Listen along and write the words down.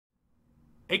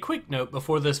A quick note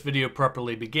before this video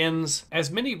properly begins.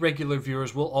 As many regular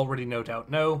viewers will already no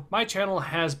doubt know, my channel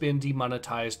has been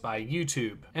demonetized by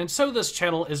YouTube, and so this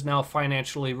channel is now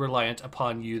financially reliant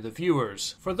upon you, the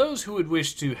viewers. For those who would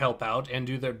wish to help out and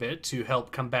do their bit to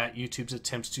help combat YouTube's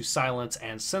attempts to silence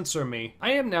and censor me,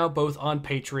 I am now both on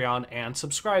Patreon and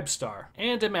Subscribestar,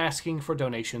 and am asking for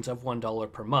donations of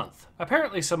 $1 per month.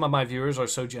 Apparently some of my viewers are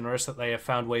so generous that they have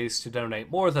found ways to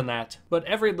donate more than that, but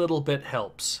every little bit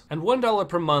helps. And $1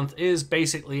 per month is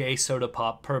basically a soda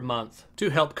pop per month to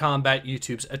help combat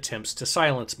YouTube's attempts to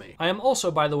silence me. I am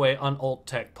also, by the way, on alt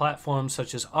tech platforms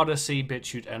such as Odyssey,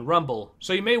 Bitchute, and Rumble,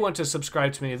 so you may want to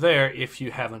subscribe to me there if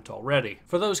you haven't already.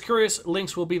 For those curious,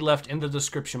 links will be left in the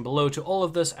description below to all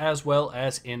of this, as well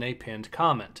as in a pinned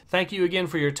comment. Thank you again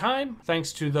for your time,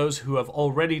 thanks to those who have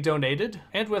already donated,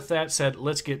 and with that said,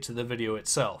 let's get to the video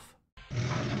itself.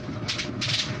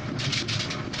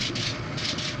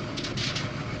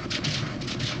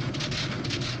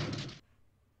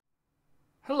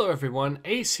 Hello everyone,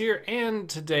 Ace here, and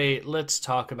today let's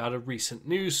talk about a recent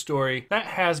news story that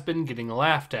has been getting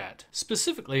laughed at.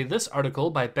 Specifically, this article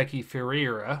by Becky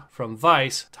Ferreira from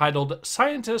Vice, titled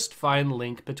 "Scientists Find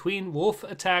Link Between Wolf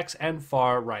Attacks and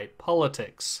Far-Right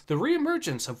Politics." The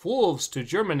reemergence of wolves to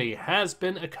Germany has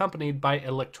been accompanied by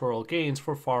electoral gains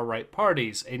for far-right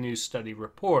parties, a new study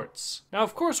reports. Now,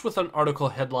 of course, with an article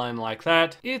headline like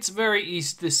that, it's very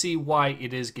easy to see why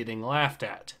it is getting laughed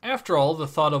at. After all, the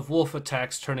thought of wolf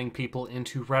attacks turning people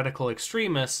into radical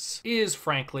extremists is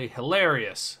frankly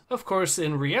hilarious. Of course,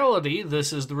 in reality,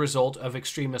 this is the result of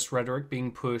extremist rhetoric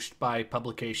being pushed by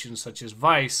publications such as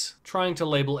Vice, trying to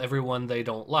label everyone they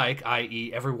don't like,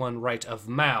 i.e. everyone right of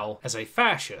Mao, as a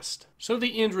fascist. So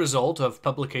the end result of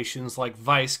publications like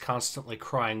Vice constantly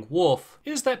crying wolf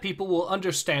is that people will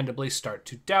understandably start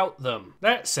to doubt them.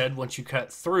 That said, once you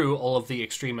cut through all of the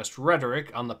extremist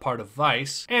rhetoric on the part of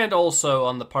Vice, and also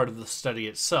on the part of the study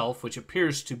itself, which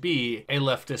appears to be a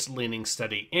leftist-leaning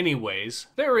study anyways,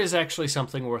 there is actually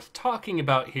something worth talking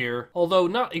about here, although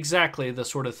not exactly the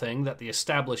sort of thing that the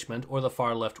establishment or the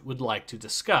far left would like to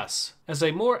discuss. As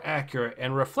a more accurate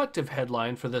and reflective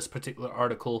headline for this particular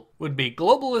article would be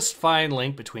 "Globalists Find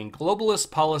Link Between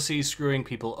Globalist Policies Screwing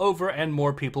People Over and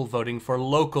More People Voting for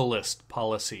Localist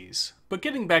Policies." But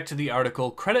getting back to the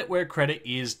article, credit where credit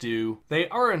is due, they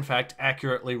are in fact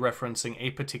accurately referencing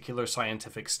a particular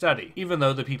scientific study, even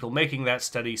though the people making that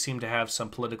study seem to have some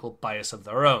political bias of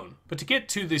their own. But to get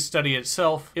to the study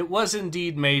itself, it was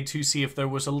indeed made to see if there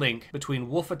was a link between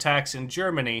wolf attacks in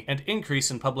Germany and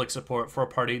increase in public support for a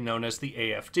party known as the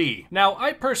AfD. Now,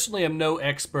 I personally am no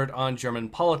expert on German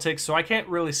politics, so I can't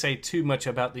really say too much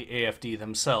about the AfD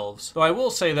themselves, though I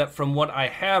will say that from what I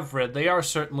have read, they are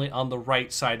certainly on the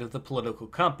right side of the political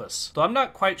compass, though I'm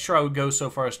not quite sure I would go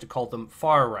so far as to call them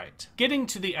far-right. Getting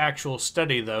to the actual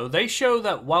study though, they show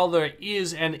that while there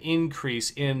is an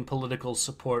increase in political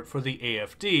support for the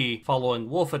AfD following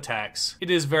wolf attacks,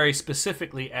 it is very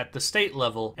specifically at the state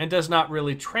level and does not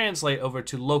really translate over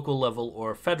to local level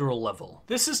or federal level.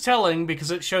 This is telling because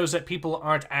it shows that people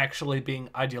aren't actually being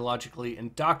ideologically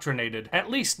indoctrinated, at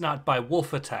least not by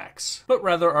wolf attacks, but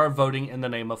rather are voting in the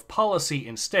name of policy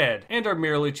instead, and are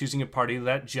merely choosing a party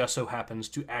that just so happens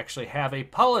to actually have a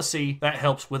policy that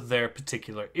helps with their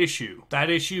particular issue. That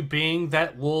issue being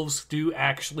that wolves do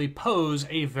actually pose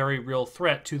a very real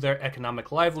threat to their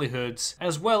economic livelihoods,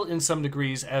 as well in some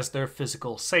degrees as their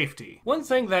physical safety. One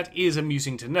thing that is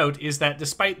amusing to note is that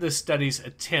despite this study's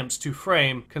attempts to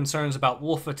frame concerns about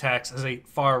wolf attacks as a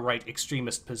far-right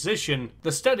extremist position,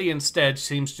 the study instead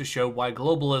seems to show why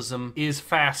globalism is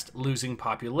fast losing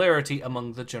popularity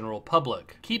among the general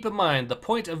public. Keep in mind, the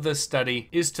point of this study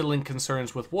is to link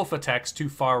concerns with wolf attacks to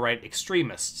far-right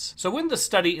extremists. So when the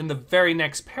study in the very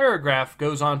next paragraph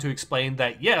goes on to explain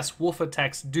that yes, wolf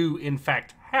attacks do in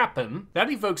fact happen,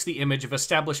 that evokes the image of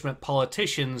establishment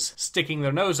politicians sticking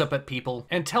their nose up at people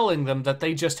and telling them that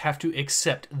they just have to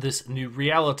accept this new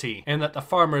reality, and that the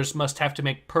farmers must have to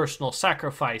make personal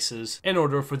sacrifices in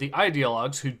order for the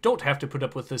ideologues who don't have to put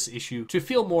up with this issue to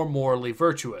feel more morally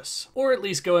virtuous. Or at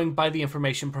least going by the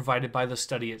information provided by the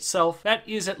study itself, that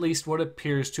is at least what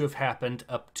appears to have happened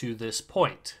up to this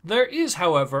point. There is,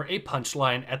 however, a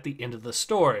punchline at the end of the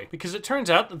story, because it turns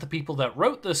out that the people that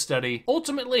wrote this study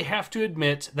ultimately have to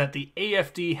admit admit that the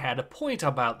AFD had a point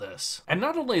about this. And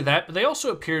not only that, but they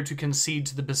also appeared to concede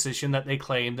to the position that they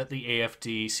claim that the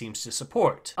AFD seems to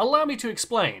support. Allow me to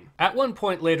explain. At one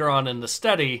point later on in the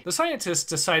study, the scientists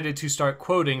decided to start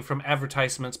quoting from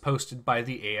advertisements posted by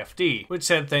the AFD, which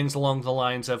said things along the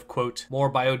lines of, quote,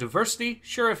 "More biodiversity?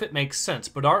 Sure, if it makes sense,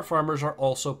 but our farmers are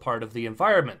also part of the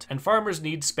environment, and farmers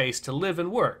need space to live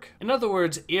and work." In other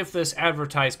words, if this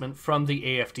advertisement from the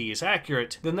AFD is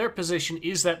accurate, then their position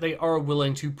is that they are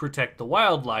willing to protect the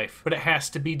wildlife, but it has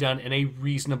to be done in a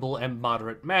reasonable and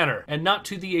moderate manner, and not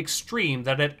to the extreme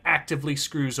that it actively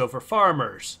screws over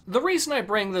farmers. The reason I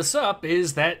bring this up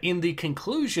is that in the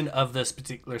conclusion of this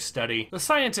particular study, the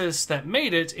scientists that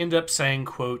made it end up saying,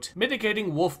 quote,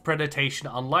 "Mitigating wolf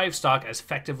predation on livestock as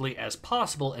effectively as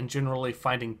possible and generally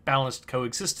finding balanced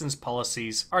coexistence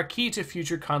policies are key to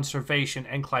future conservation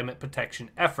and climate protection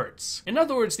efforts." In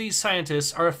other words, these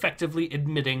scientists are effectively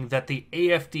admitting that the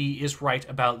AFD is right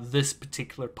about this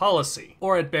particular policy,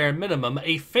 or at bare minimum,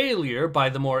 a failure by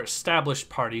the more established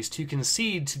parties to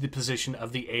concede to the position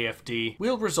of the AFD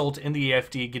will result in the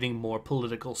AFD getting more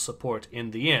political support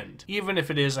in the end, even if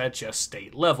it is at just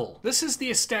state level. This is the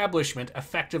establishment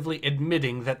effectively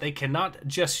admitting that they cannot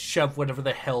just shove whatever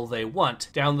the hell they want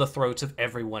down the throats of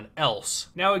everyone else.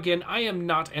 Now again, I am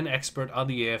not an expert on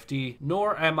the AFD,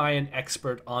 nor am I an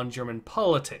expert on German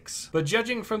politics, but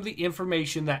judging from the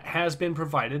information that has been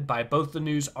provided by both the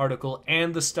news article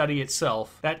and the study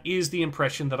itself, that is the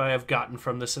impression that I have gotten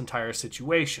from this entire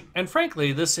situation. And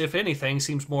frankly, this, if anything,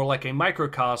 seems more like a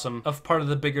microcosm of part of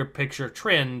the bigger picture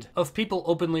trend of people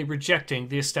openly rejecting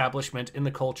the establishment in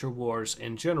the culture wars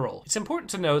in general. It's important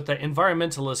to note that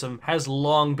environmentalism has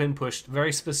long been pushed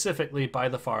very specifically by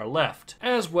the far left,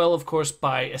 as well, of course,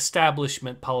 by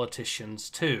establishment politicians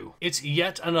too. It's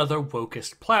yet another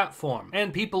wokeist platform,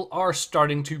 and people are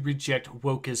starting to reject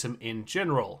wokeism in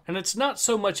general. And it's not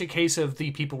so much a case of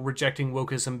the people rejecting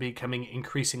wokeism becoming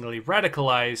increasingly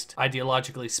radicalized,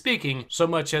 ideologically speaking, so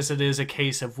much as it is a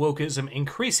case of wokeism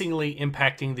increasingly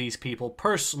impacting these people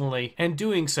personally, and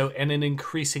doing so in an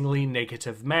increasingly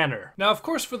negative manner. Now, of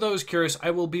course, for those curious,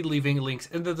 I will be leaving links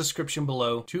in the description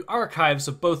below to archives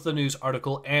of both the news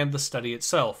article and the study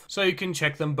itself, so you can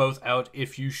check them both out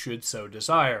if you should so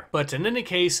desire. But in any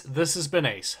case, this has been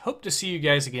Ace. Hope to see you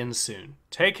guys again soon.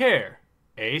 Take care.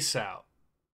 Ace out.